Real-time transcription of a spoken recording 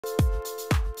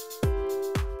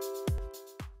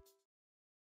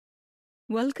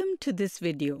Welcome to this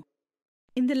video.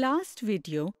 In the last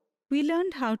video, we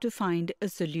learned how to find a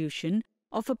solution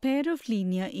of a pair of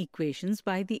linear equations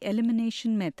by the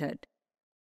elimination method.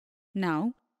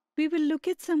 Now, we will look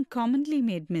at some commonly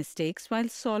made mistakes while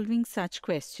solving such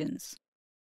questions.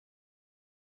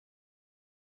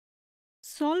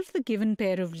 Solve the given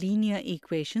pair of linear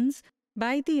equations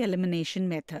by the elimination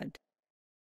method.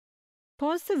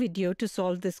 Pause the video to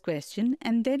solve this question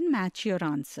and then match your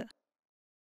answer.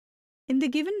 In the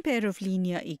given pair of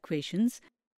linear equations,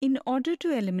 in order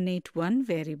to eliminate one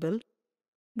variable,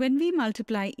 when we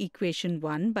multiply equation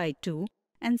 1 by 2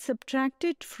 and subtract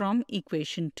it from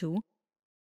equation 2,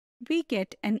 we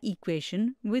get an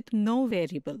equation with no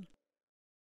variable.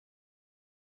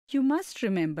 You must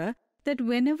remember that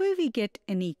whenever we get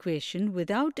an equation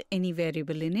without any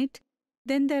variable in it,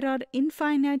 then there are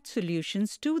infinite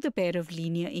solutions to the pair of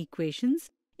linear equations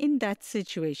in that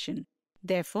situation.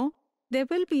 Therefore, there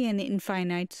will be an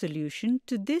infinite solution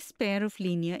to this pair of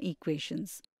linear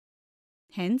equations.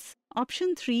 Hence,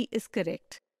 option 3 is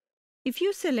correct. If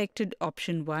you selected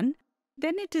option 1,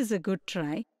 then it is a good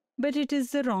try, but it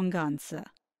is the wrong answer.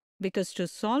 Because to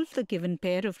solve the given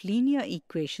pair of linear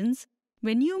equations,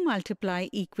 when you multiply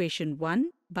equation 1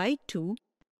 by 2,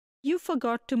 you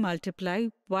forgot to multiply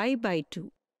y by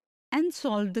 2 and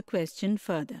solve the question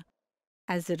further.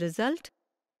 As a result,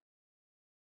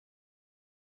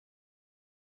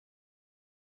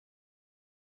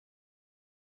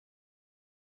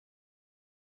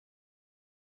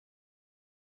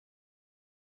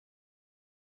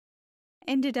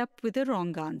 ended up with a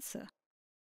wrong answer.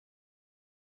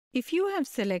 If you have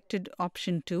selected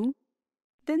option 2,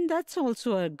 then that's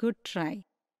also a good try,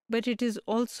 but it is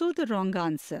also the wrong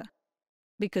answer,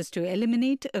 because to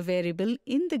eliminate a variable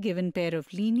in the given pair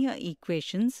of linear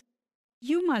equations,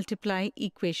 you multiply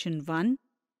equation 1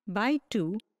 by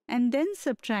 2 and then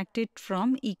subtract it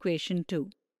from equation 2.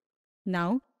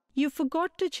 Now, you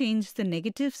forgot to change the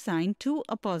negative sign to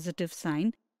a positive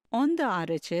sign on the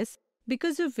RHS,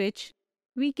 because of which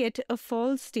we get a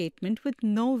false statement with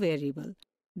no variable.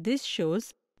 This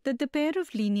shows that the pair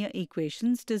of linear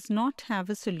equations does not have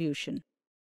a solution.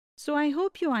 So I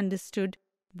hope you understood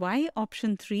why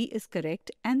option 3 is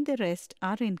correct and the rest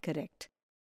are incorrect.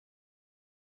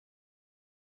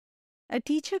 A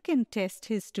teacher can test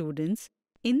his students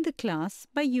in the class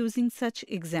by using such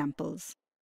examples.